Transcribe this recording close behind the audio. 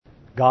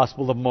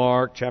Gospel of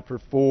Mark, chapter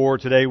 4.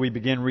 Today we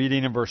begin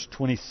reading in verse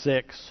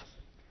 26.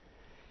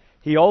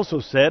 He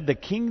also said, "The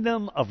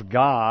kingdom of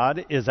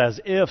God is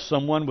as if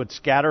someone would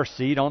scatter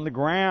seed on the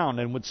ground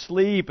and would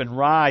sleep and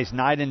rise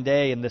night and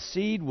day, and the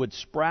seed would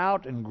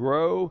sprout and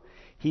grow.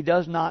 He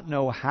does not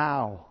know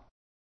how.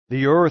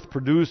 The earth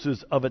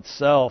produces of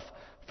itself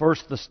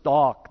first the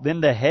stalk,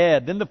 then the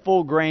head, then the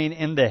full grain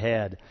in the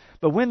head.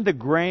 But when the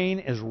grain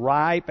is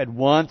ripe, at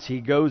once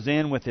he goes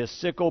in with his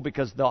sickle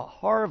because the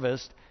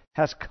harvest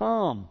has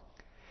come."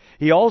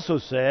 He also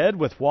said,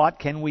 "With what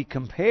can we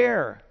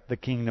compare the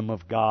kingdom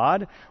of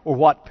God? Or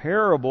what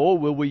parable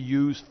will we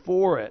use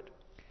for it?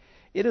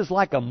 It is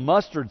like a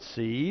mustard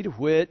seed,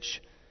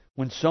 which,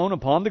 when sown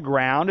upon the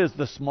ground, is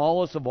the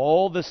smallest of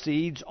all the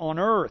seeds on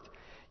earth.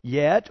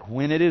 Yet,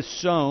 when it is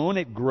sown,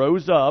 it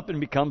grows up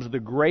and becomes the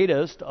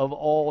greatest of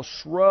all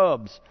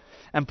shrubs,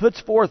 and puts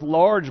forth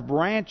large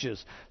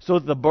branches, so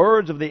that the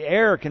birds of the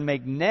air can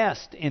make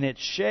nest in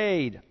its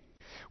shade."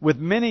 With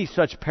many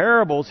such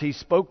parables he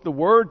spoke the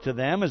word to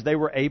them as they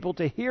were able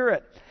to hear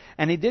it.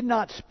 And he did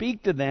not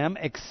speak to them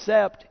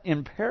except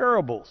in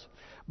parables,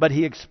 but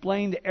he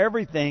explained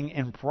everything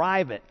in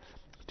private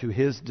to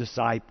his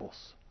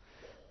disciples.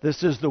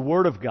 This is the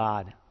word of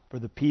God for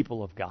the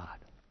people of God.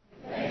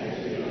 Thanks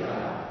be to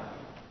God.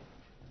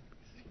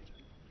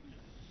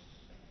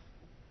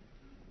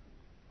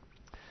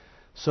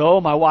 So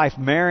my wife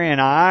Mary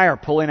and I are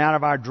pulling out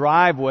of our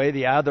driveway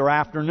the other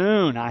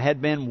afternoon. I had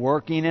been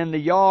working in the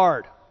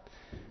yard.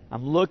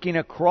 I'm looking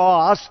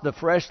across the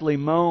freshly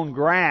mown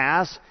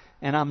grass,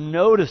 and I'm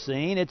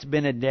noticing it's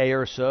been a day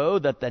or so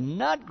that the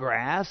nut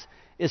grass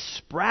is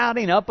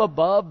sprouting up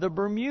above the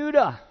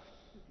Bermuda.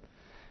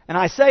 And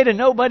I say to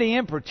nobody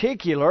in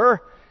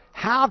particular,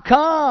 "How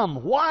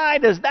come? Why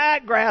does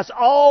that grass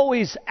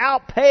always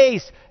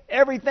outpace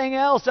everything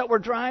else that we're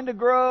trying to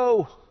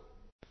grow?"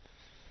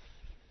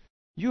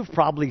 You've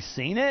probably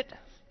seen it.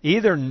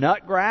 Either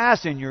nut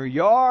grass in your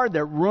yard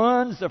that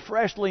ruins the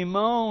freshly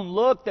mown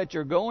look that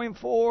you're going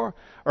for,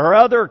 or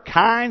other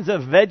kinds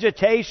of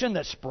vegetation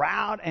that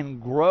sprout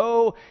and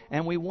grow,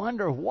 and we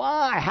wonder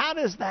why. How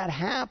does that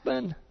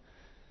happen?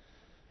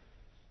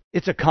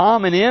 It's a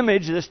common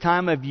image this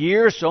time of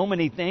year, so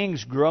many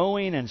things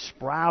growing and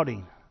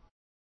sprouting.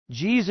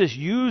 Jesus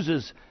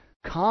uses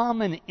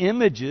common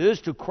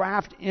images to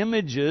craft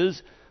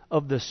images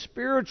of the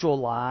spiritual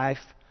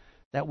life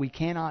that we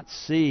cannot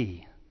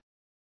see.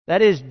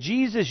 That is,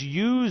 Jesus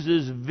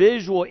uses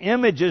visual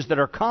images that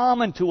are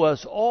common to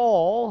us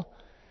all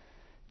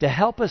to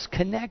help us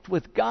connect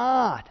with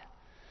God,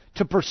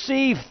 to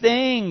perceive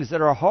things that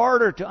are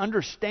harder to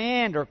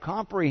understand or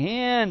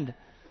comprehend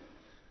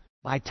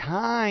by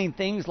tying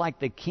things like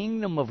the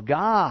kingdom of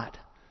God,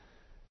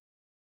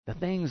 the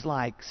things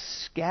like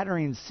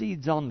scattering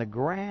seeds on the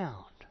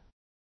ground,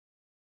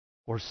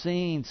 or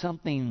seeing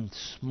something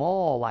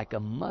small like a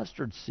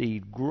mustard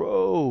seed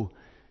grow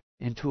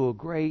into a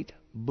great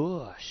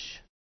bush.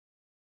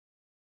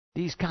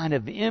 These kind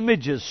of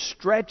images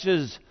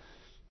stretches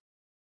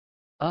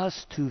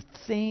us to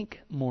think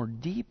more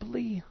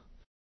deeply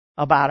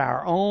about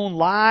our own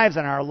lives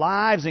and our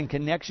lives in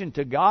connection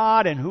to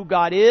God and who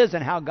God is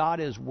and how God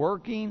is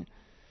working.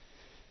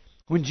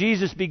 When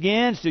Jesus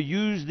begins to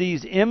use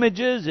these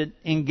images, it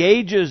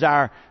engages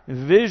our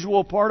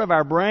visual part of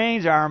our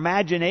brains, our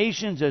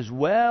imaginations as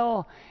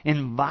well,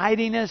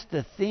 inviting us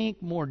to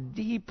think more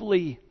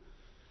deeply.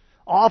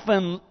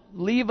 Often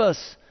leave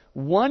us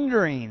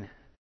wondering,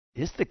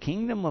 is the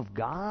kingdom of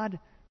God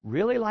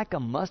really like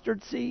a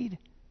mustard seed?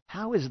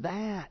 How is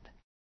that?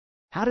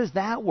 How does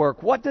that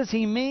work? What does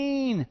he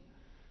mean?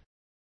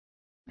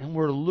 And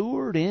we're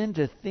lured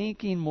into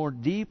thinking more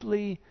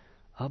deeply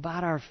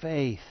about our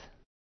faith.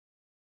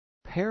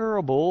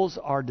 Parables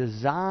are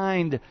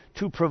designed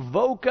to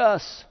provoke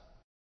us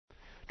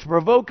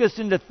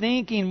into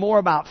thinking more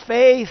about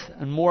faith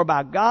and more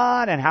about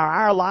God and how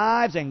our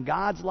lives and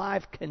God's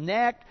life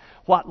connect,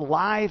 what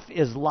life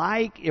is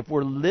like if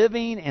we're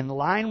living in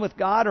line with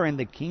God or in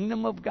the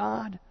kingdom of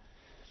God.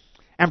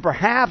 And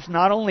perhaps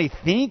not only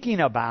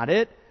thinking about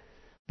it,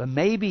 but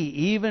maybe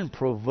even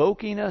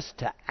provoking us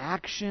to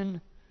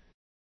action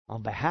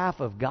on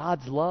behalf of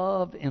God's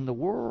love in the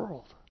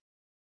world.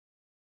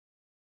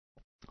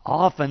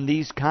 Often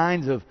these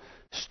kinds of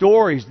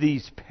stories,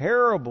 these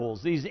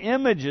parables, these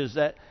images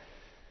that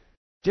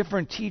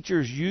different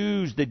teachers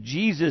use, that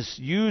Jesus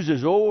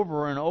uses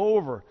over and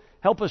over,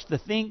 help us to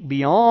think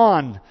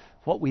beyond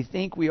what we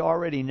think we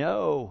already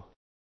know.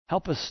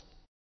 Help us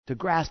to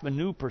grasp a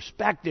new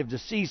perspective, to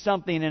see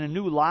something in a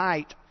new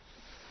light.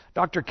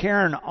 Dr.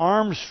 Karen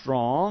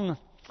Armstrong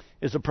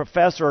is a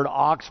professor at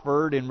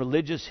Oxford in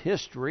religious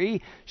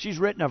history. She's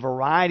written a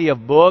variety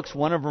of books.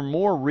 One of her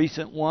more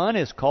recent one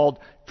is called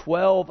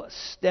 12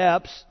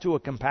 Steps to a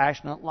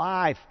Compassionate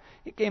Life.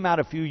 It came out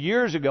a few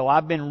years ago.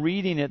 I've been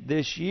reading it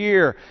this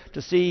year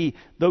to see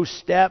those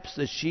steps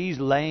that she's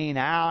laying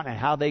out and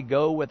how they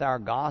go with our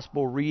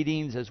gospel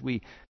readings as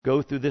we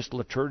go through this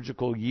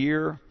liturgical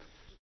year.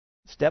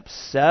 Step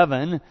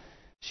 7,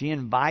 she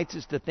invites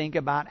us to think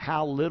about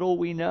how little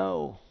we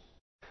know.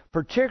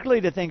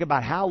 particularly to think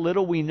about how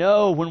little we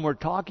know when we're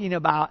talking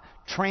about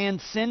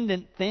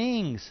transcendent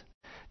things,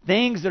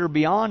 things that are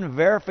beyond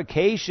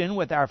verification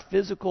with our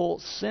physical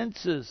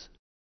senses.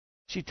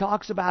 She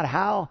talks about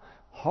how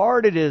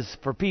hard it is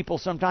for people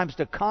sometimes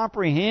to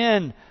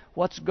comprehend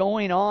what's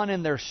going on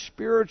in their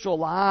spiritual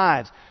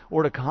lives,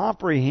 or to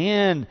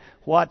comprehend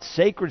what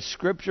sacred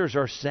scriptures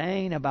are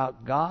saying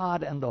about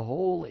God and the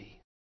holy.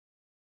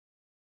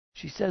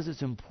 She says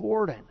it's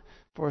important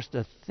for us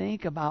to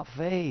think about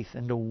faith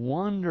and to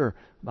wonder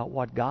about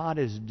what God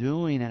is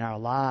doing in our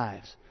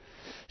lives.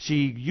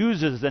 She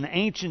uses an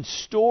ancient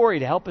story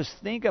to help us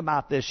think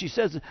about this. She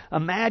says,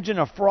 imagine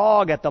a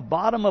frog at the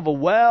bottom of a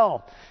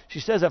well.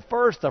 She says at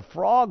first the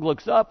frog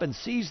looks up and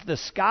sees the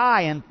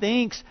sky and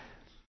thinks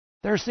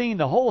they're seeing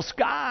the whole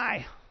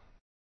sky.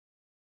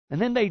 And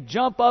then they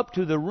jump up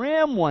to the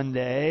rim one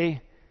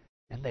day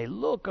and they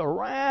look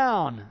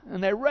around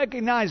and they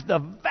recognize the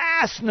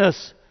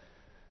vastness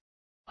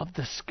of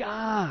the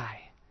sky.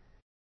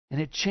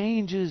 And it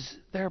changes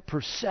their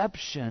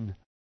perception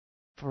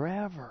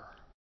forever.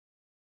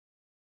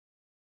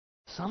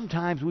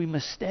 Sometimes we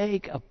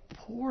mistake a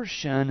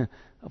portion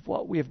of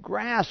what we have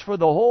grasped for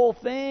the whole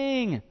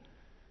thing.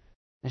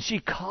 And she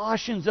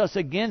cautions us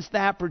against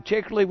that,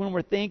 particularly when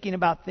we're thinking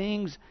about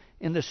things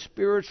in the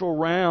spiritual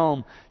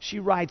realm. She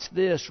writes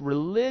this: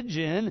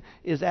 religion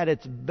is at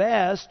its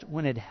best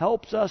when it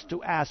helps us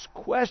to ask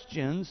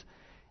questions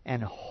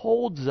and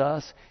holds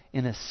us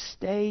in a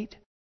state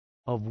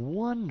of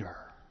wonder.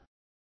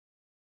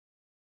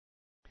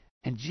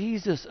 And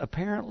Jesus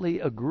apparently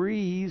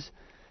agrees,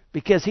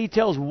 because he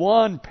tells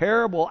one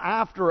parable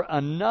after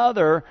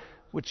another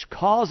which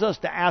cause us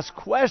to ask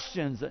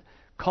questions, that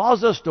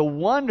cause us to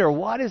wonder,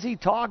 what is he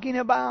talking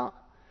about?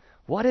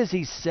 What is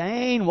he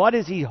saying? What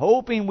is he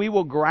hoping we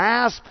will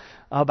grasp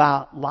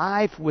about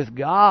life with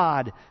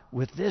God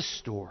with this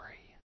story?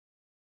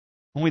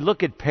 When we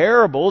look at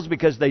parables,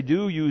 because they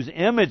do use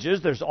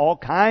images, there's all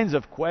kinds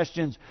of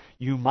questions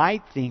you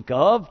might think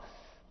of.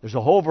 There's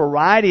a whole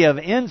variety of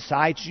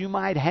insights you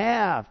might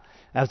have.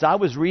 As I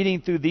was reading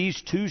through these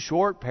two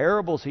short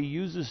parables he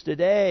uses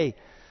today,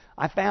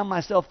 I found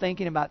myself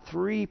thinking about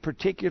three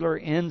particular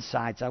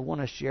insights. I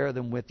want to share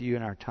them with you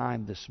in our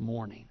time this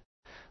morning.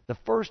 The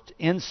first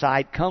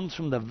insight comes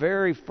from the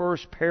very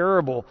first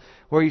parable,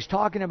 where he's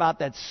talking about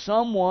that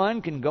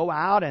someone can go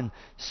out and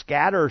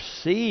scatter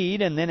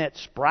seed, and then it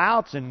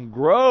sprouts and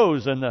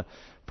grows, and the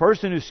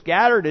person who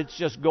scattered it's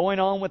just going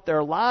on with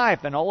their life,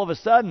 and all of a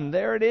sudden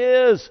there it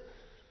is.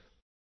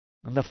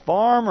 And the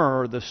farmer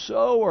or the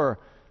sower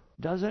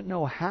doesn't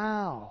know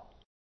how.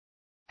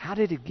 How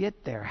did it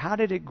get there? How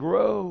did it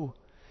grow?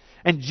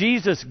 And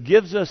Jesus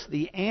gives us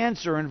the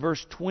answer in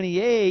verse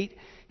 28.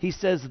 He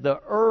says, the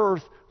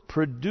earth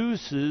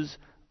produces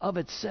of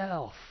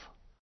itself.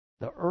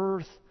 The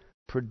earth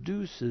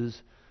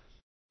produces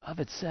of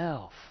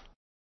itself.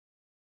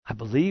 I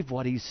believe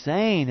what he's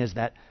saying is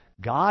that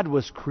God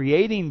was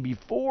creating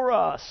before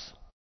us.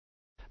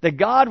 That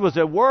God was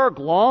at work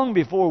long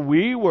before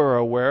we were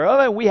aware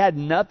of it. We had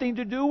nothing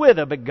to do with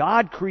it, but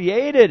God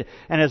created.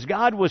 And as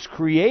God was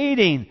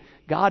creating,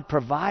 God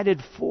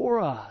provided for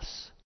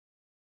us.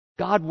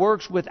 God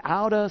works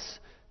without us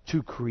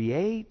to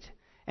create.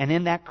 And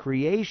in that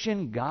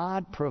creation,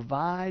 God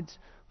provides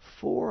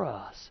for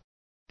us.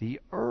 The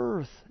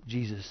earth,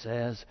 Jesus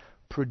says,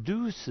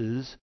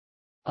 produces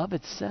of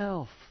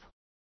itself.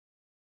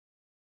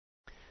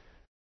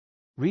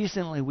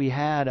 Recently we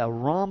had a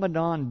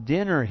Ramadan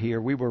dinner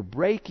here. We were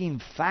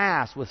breaking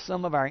fast with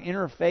some of our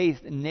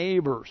interfaith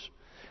neighbors.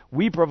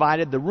 We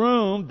provided the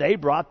room, they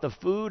brought the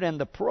food and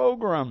the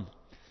program.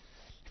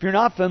 If you're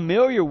not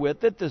familiar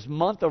with it, this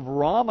month of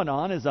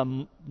Ramadan is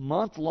a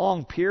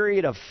month-long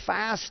period of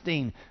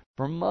fasting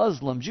for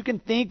Muslims. You can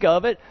think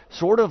of it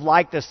sort of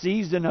like the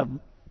season of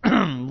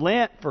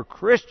Lent for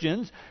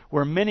Christians,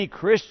 where many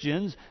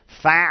Christians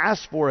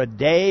fast for a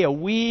day, a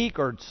week,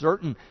 or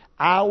certain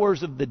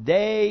hours of the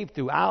day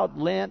throughout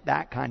Lent,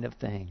 that kind of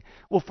thing.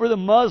 Well, for the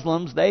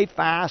Muslims, they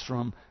fast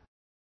from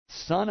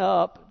sun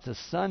up to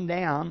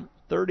sundown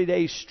 30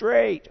 days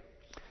straight.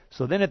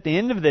 So then at the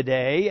end of the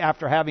day,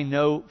 after having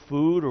no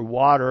food or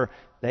water,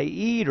 they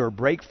eat or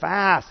break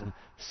fast and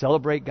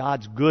celebrate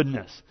God's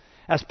goodness.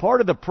 As part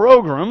of the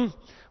program,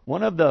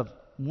 one of the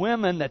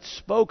women that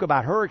spoke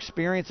about her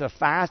experience of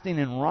fasting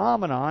in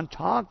Ramadan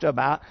talked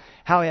about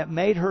how it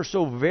made her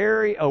so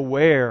very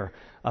aware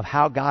of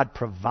how God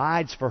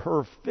provides for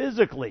her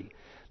physically.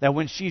 That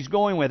when she's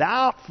going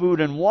without food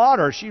and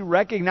water, she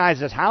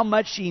recognizes how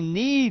much she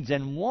needs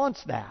and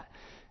wants that.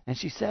 And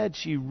she said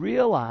she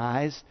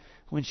realized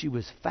when she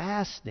was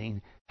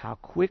fasting how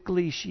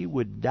quickly she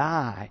would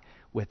die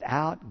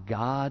without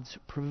God's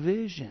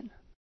provision.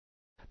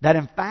 That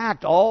in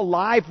fact all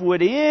life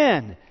would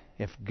end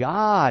if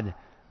God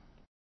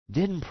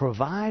didn't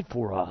provide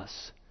for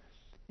us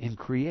in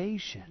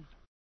creation.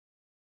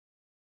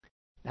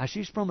 Now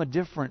she's from a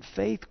different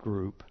faith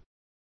group,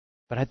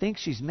 but I think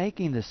she's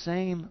making the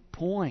same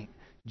point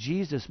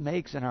Jesus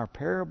makes in our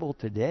parable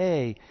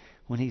today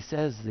when he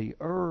says the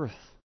earth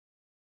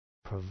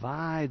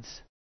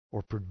provides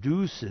or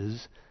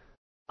produces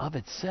of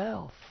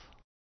itself.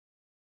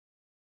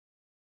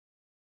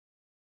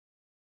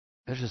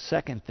 There's a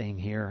second thing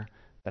here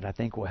that I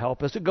think will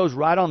help us. It goes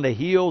right on the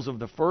heels of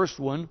the first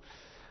one.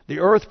 The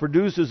earth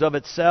produces of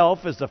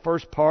itself is the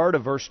first part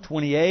of verse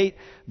 28.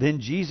 Then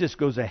Jesus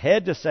goes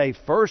ahead to say,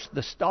 first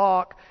the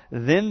stalk,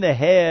 then the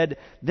head,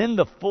 then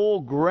the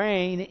full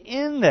grain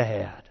in the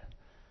head.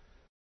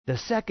 The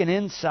second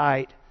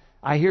insight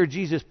I hear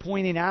Jesus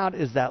pointing out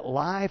is that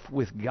life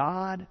with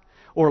God,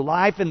 or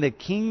life in the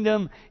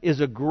kingdom,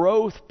 is a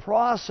growth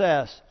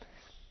process.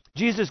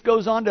 Jesus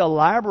goes on to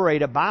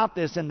elaborate about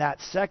this in that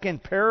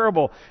second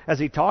parable as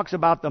he talks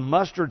about the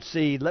mustard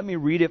seed. Let me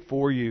read it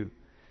for you.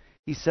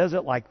 He says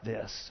it like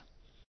this,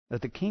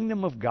 that the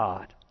kingdom of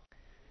God,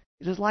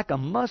 it is like a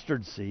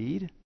mustard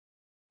seed,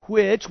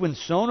 which, when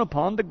sown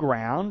upon the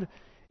ground,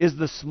 is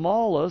the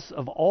smallest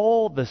of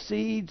all the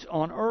seeds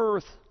on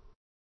earth.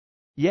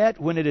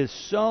 Yet when it is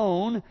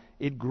sown,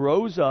 it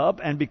grows up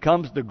and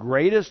becomes the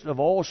greatest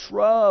of all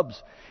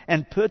shrubs,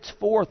 and puts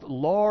forth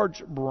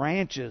large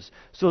branches,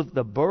 so that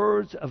the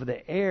birds of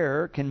the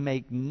air can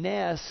make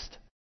nest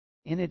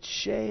in its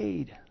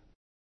shade.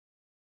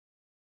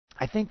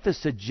 I think the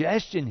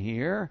suggestion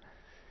here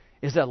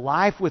is that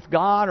life with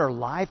God, or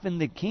life in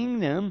the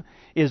kingdom,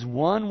 is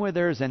one where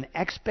there's an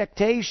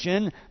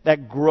expectation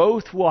that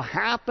growth will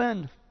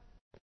happen.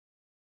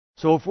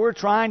 So if we're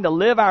trying to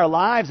live our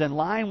lives in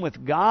line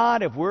with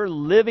God, if we're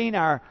living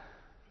our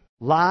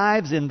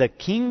lives in the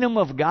kingdom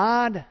of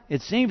God,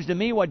 it seems to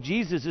me what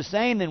Jesus is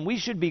saying, then we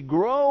should be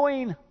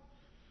growing.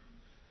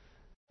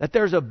 That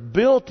there's a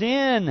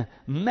built-in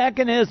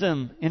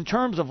mechanism in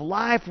terms of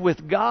life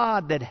with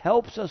God that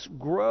helps us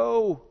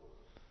grow.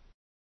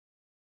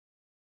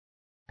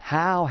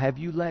 How have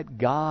you let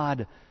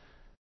God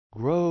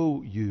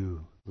grow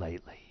you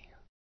lately?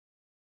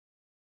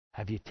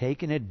 Have you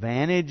taken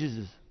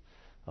advantages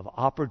of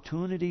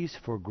opportunities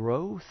for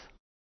growth?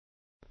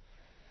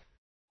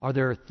 Are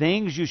there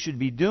things you should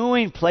be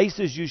doing,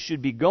 places you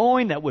should be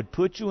going that would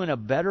put you in a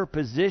better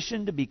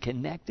position to be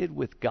connected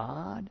with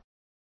God?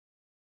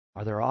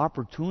 Are there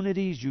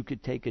opportunities you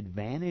could take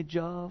advantage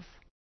of?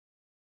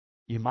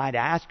 You might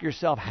ask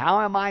yourself,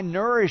 how am I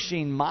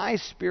nourishing my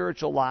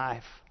spiritual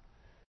life?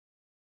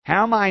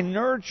 How am I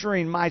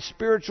nurturing my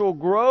spiritual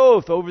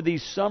growth over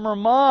these summer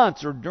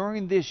months or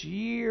during this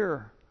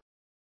year?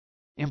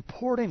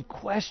 Important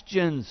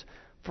questions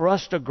for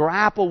us to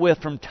grapple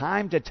with from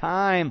time to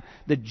time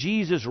that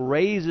Jesus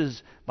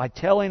raises by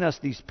telling us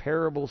these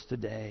parables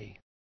today.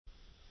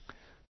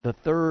 The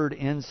third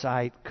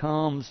insight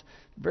comes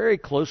very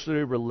closely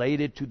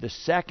related to the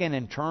second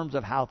in terms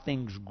of how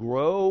things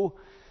grow.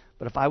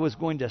 But if I was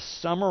going to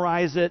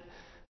summarize it,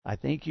 I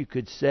think you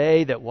could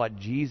say that what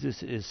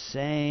Jesus is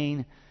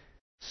saying,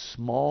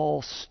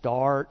 small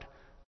start,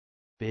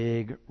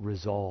 big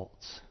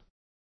results.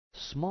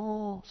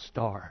 Small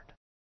start,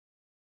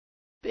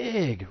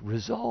 big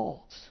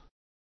results.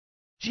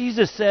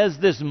 Jesus says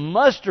this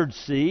mustard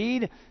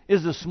seed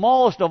is the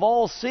smallest of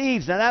all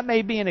seeds. Now that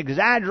may be an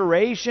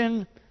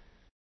exaggeration,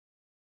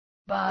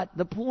 but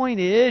the point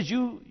is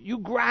you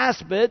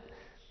grasp it.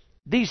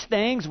 These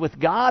things with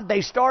God,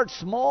 they start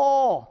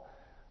small,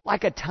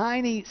 like a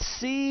tiny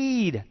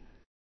seed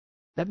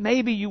that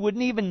maybe you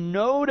wouldn't even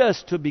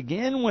notice to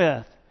begin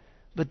with.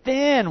 But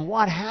then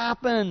what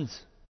happens?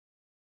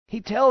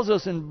 He tells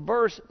us in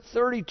verse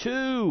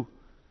 32,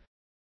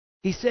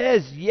 he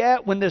says,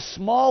 yet when the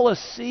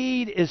smallest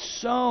seed is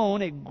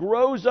sown, it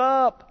grows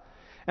up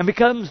and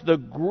becomes the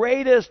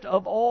greatest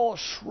of all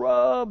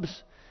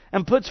shrubs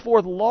and puts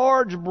forth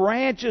large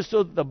branches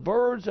so that the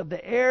birds of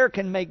the air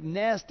can make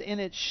nest in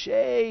its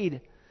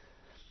shade.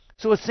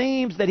 So it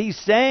seems that he's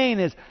saying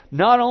is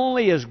not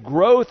only is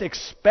growth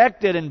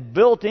expected and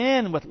built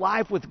in with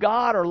life with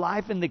God or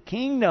life in the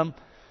kingdom,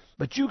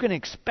 but you can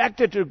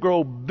expect it to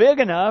grow big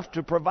enough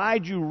to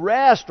provide you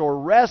rest or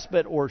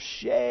respite or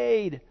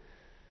shade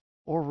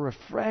or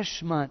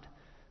refreshment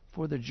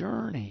for the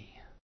journey.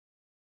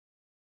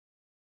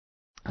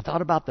 I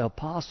thought about the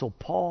Apostle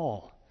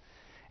Paul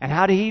and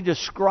how he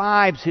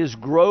describes his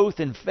growth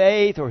in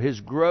faith or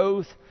his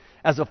growth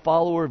as a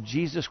follower of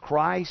Jesus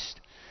Christ.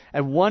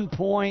 At one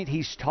point,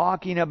 he's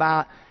talking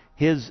about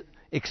his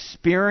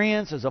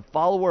experience as a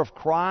follower of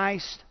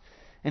Christ.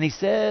 And he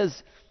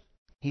says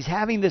he's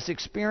having this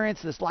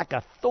experience that's like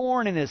a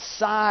thorn in his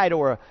side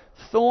or a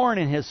thorn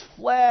in his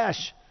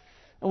flesh.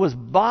 It was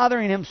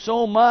bothering him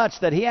so much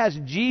that he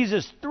asked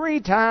Jesus 3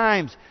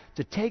 times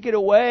to take it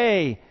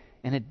away.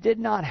 And it did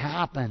not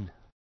happen.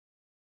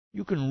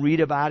 You can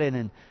read about it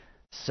in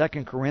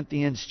 2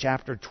 Corinthians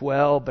chapter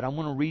 12, but I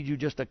want to read you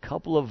just a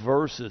couple of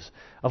verses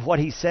of what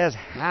he says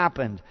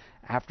happened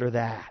after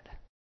that.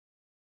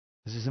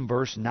 This is in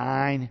verse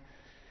 9.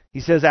 He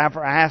says,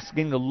 after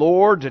asking the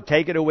Lord to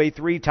take it away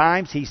 3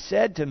 times, he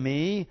said to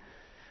me,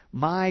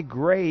 my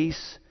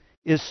grace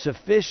is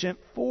sufficient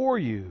for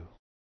you,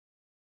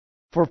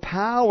 for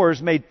power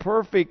is made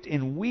perfect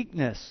in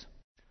weakness.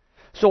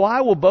 So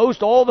I will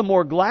boast all the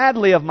more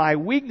gladly of my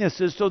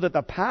weaknesses, so that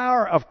the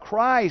power of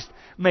Christ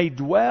may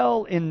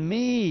dwell in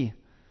me.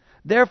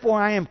 Therefore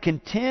I am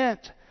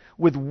content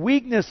with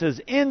weaknesses,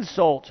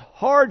 insults,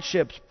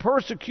 hardships,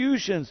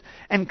 persecutions,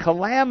 and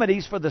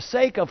calamities for the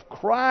sake of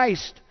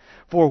Christ.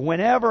 For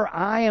whenever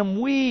I am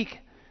weak,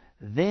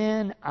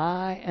 then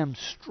I am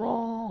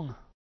strong.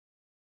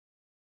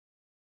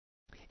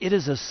 It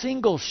is a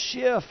single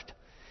shift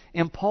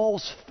in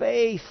Paul's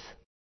faith.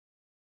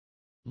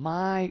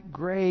 My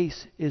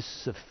grace is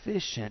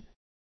sufficient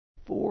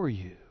for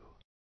you.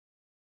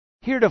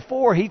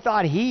 Heretofore, he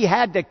thought he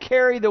had to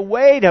carry the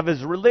weight of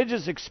his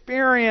religious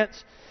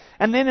experience.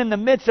 And then in the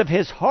midst of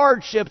his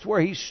hardships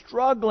where he's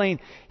struggling,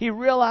 he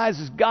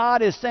realizes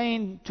God is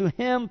saying to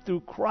him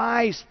through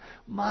Christ,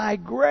 my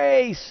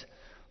grace,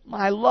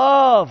 my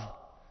love,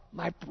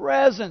 my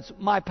presence,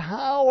 my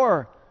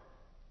power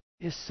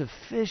is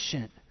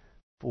sufficient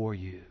for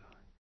you.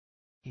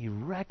 He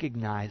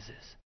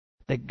recognizes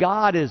that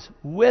God is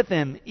with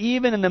him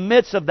even in the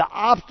midst of the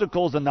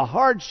obstacles and the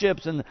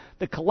hardships and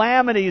the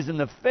calamities and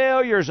the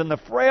failures and the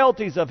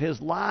frailties of his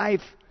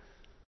life.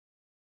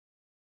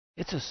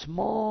 It's a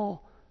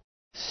small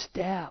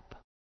step,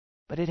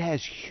 but it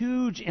has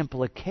huge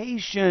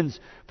implications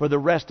for the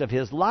rest of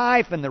his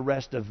life and the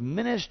rest of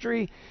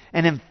ministry.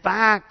 And in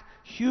fact,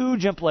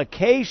 huge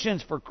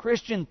implications for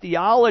Christian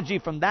theology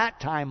from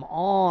that time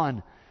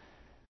on.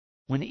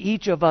 When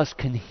each of us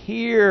can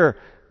hear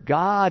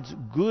God's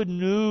good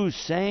news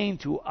saying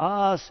to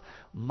us,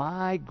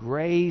 my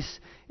grace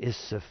is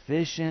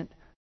sufficient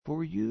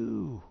for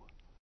you.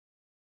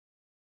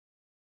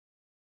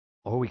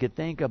 Or we could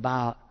think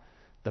about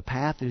the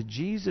path that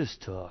Jesus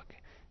took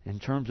in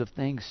terms of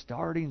things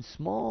starting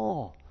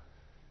small.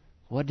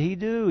 What did he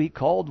do? He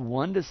called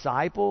one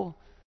disciple,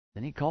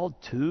 then he called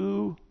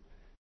two,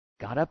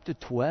 got up to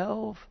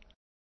 12.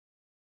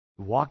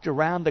 Walked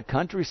around the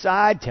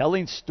countryside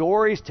telling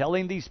stories,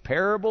 telling these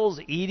parables,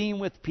 eating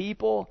with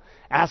people,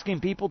 asking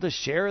people to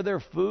share their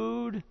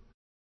food.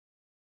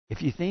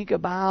 If you think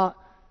about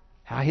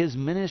how his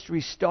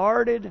ministry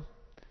started,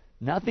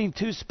 nothing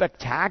too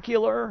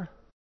spectacular.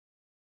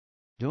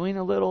 Doing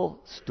a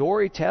little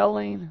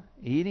storytelling,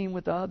 eating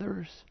with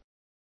others.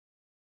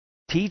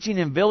 Teaching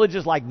in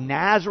villages like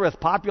Nazareth,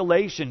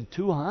 population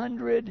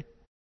 200.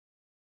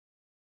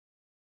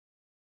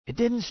 It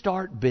didn't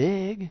start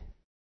big.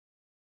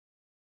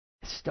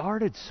 It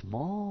started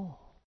small.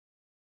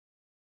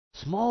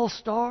 Small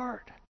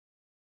start.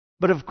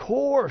 But of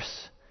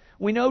course,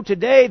 we know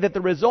today that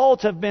the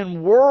results have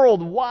been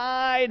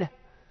worldwide.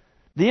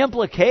 The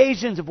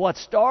implications of what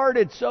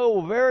started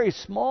so very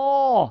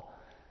small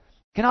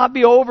cannot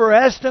be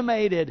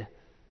overestimated.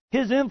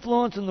 His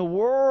influence in the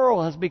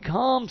world has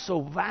become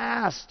so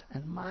vast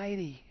and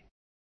mighty.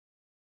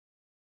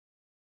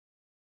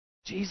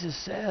 Jesus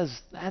says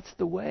that's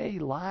the way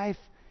life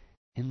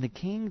in the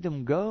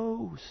kingdom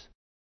goes.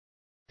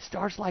 It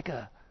starts like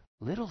a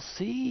little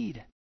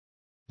seed,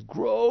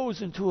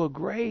 grows into a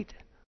great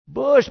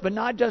bush, but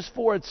not just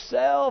for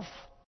itself,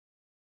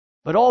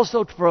 but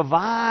also to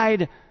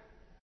provide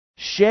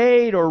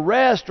shade or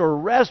rest or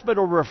respite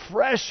or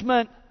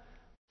refreshment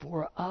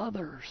for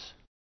others.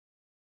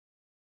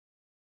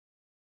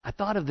 I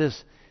thought of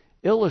this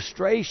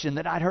illustration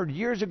that I'd heard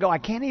years ago. I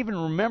can't even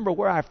remember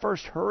where I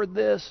first heard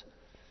this,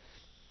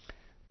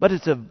 but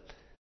it's an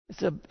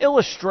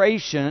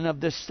illustration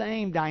of the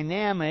same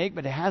dynamic,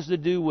 but it has to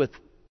do with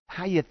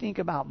how you think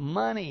about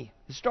money.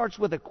 It starts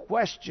with a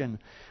question.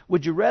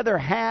 Would you rather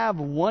have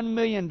 $1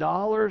 million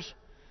or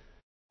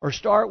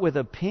start with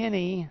a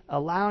penny,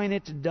 allowing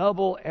it to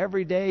double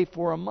every day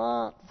for a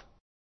month?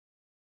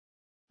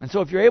 And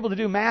so if you're able to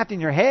do math in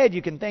your head,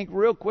 you can think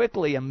real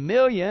quickly. $1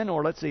 million,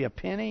 or let's say a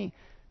penny,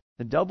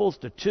 that doubles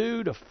to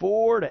 2, to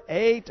 4, to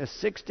 8, to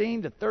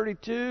 16, to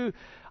 32.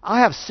 I'll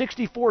have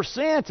 64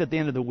 cents at the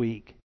end of the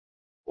week.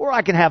 Or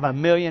I can have $1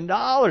 million.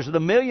 The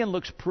million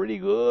looks pretty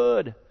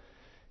good.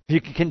 If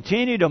you can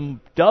continue to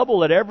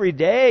double it every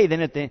day,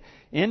 then at the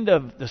end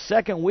of the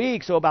second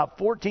week, so about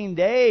 14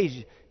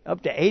 days,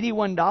 up to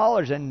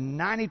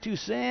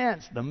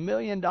 $81.92. The $1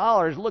 million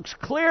looks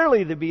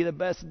clearly to be the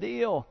best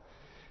deal.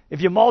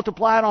 If you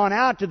multiply it on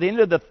out to the end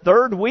of the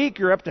third week,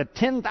 you're up to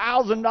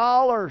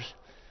 $10,000.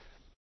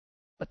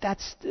 But that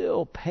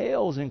still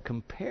pales in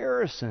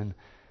comparison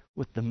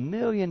with the $1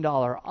 million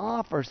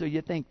offer. So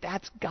you think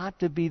that's got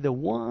to be the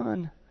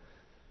one.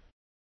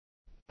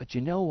 But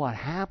you know what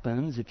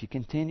happens if you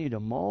continue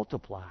to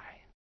multiply?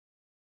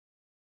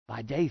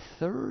 By day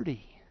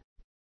 30,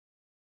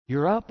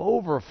 you're up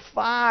over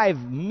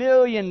 $5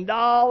 million.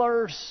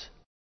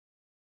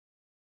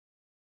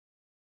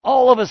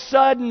 All of a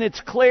sudden,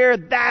 it's clear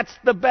that's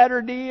the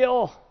better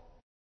deal.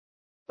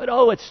 But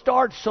it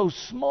starts so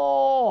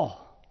small.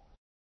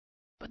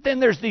 But then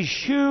there's these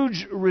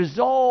huge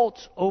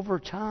results over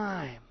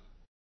time.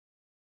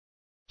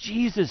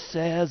 Jesus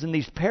says in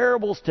these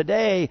parables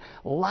today,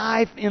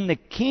 life in the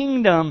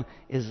kingdom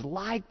is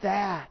like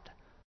that.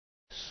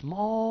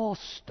 Small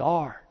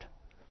start,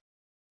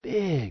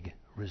 big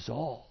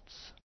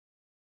results.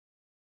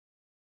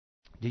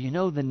 Do you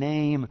know the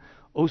name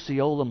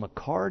Osceola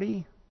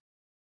McCarty?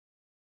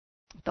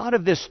 Thought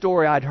of this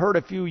story I'd heard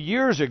a few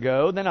years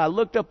ago. Then I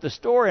looked up the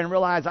story and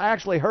realized I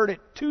actually heard it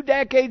 2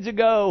 decades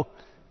ago.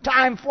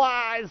 Time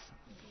flies.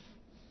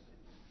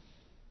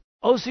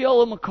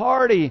 Osceola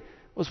McCarty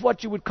was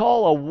what you would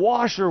call a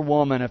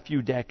washerwoman a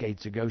few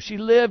decades ago. She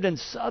lived in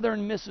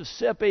southern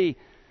Mississippi.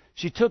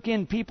 She took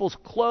in people's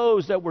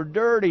clothes that were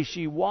dirty.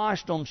 She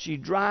washed them, she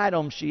dried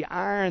them, she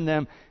ironed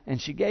them,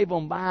 and she gave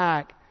them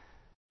back.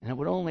 And it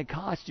would only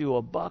cost you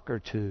 $1 or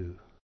 $2.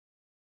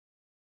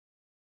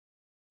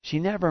 She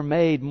never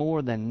made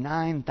more than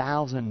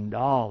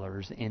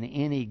 $9,000 in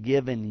any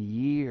given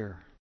year.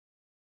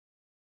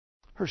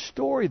 Her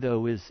story,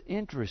 though, is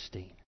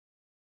interesting.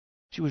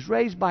 She was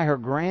raised by her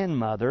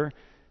grandmother.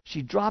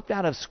 She dropped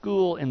out of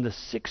school in the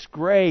 6th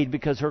grade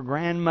because her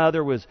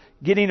grandmother was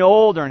getting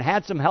older and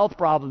had some health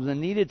problems and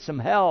needed some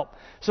help.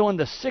 So in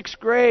the 6th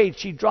grade,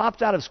 she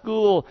drops out of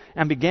school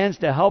and begins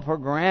to help her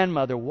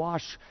grandmother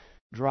wash,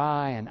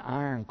 dry, and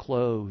iron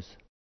clothes.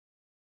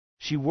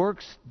 She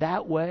works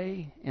that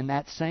way in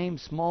that same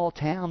small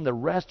town the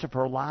rest of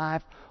her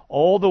life,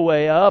 all the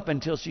way up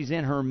until she's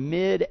in her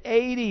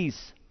mid-80s.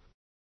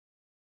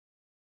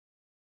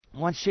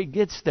 Once she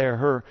gets there,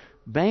 her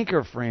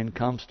banker friend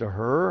comes to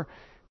her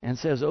and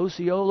says,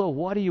 "Osceola,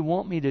 what do you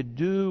want me to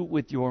do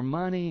with your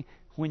money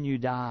when you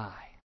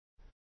die?"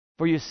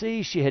 For you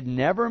see, she had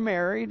never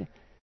married,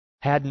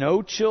 had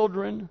no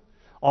children.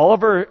 All of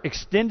her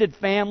extended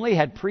family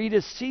had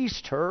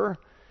predeceased her.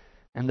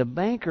 And the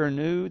banker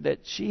knew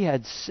that she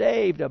had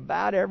saved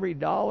about every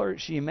dollar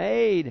she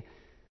made.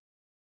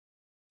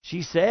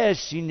 She says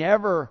she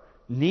never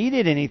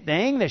needed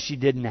anything that she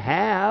didn't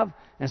have,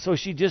 and so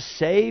she just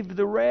saved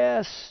the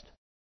rest.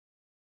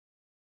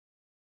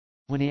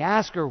 When he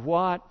asked her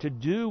what to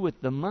do with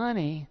the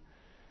money,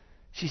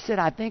 she said,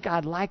 "I think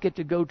I'd like it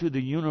to go to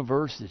the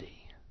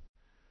university."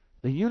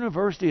 The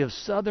University of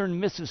Southern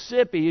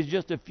Mississippi is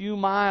just a few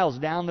miles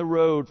down the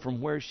road from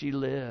where she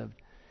lived.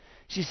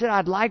 She said,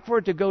 "I'd like for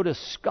it to go to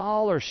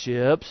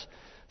scholarships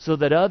so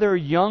that other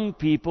young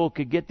people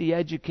could get the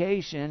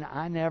education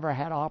I never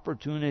had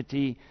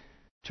opportunity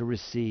to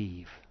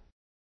receive."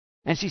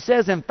 And she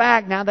says, "In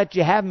fact, now that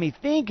you have me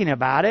thinking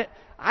about it,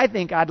 I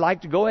think I'd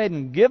like to go ahead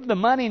and give the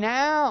money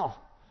now.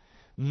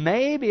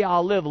 Maybe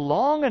I'll live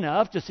long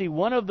enough to see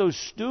one of those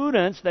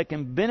students that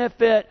can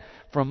benefit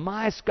from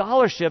my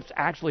scholarships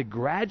actually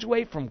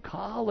graduate from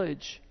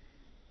college."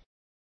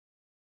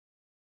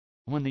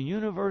 When the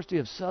University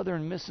of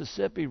Southern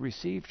Mississippi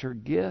received her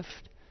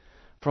gift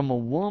from a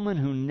woman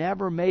who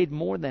never made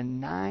more than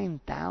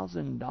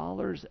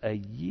 $9,000 a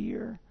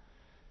year,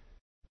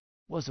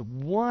 was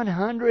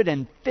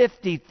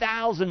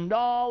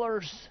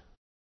 $150,000.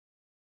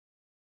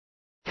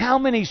 How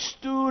many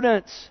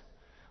students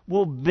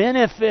will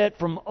benefit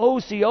from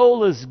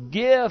Osceola's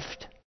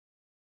gift?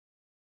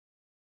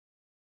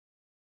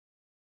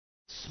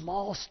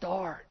 Small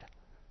start,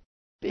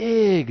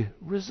 big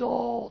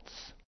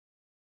results.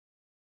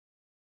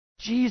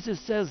 Jesus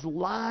says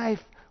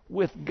life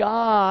with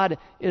God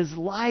is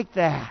like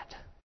that.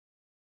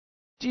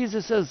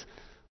 Jesus says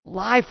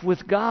life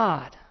with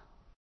God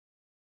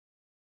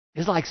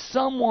is like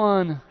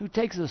someone who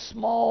takes a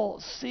small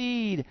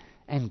seed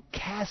and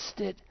casts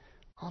it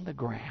on the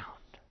ground.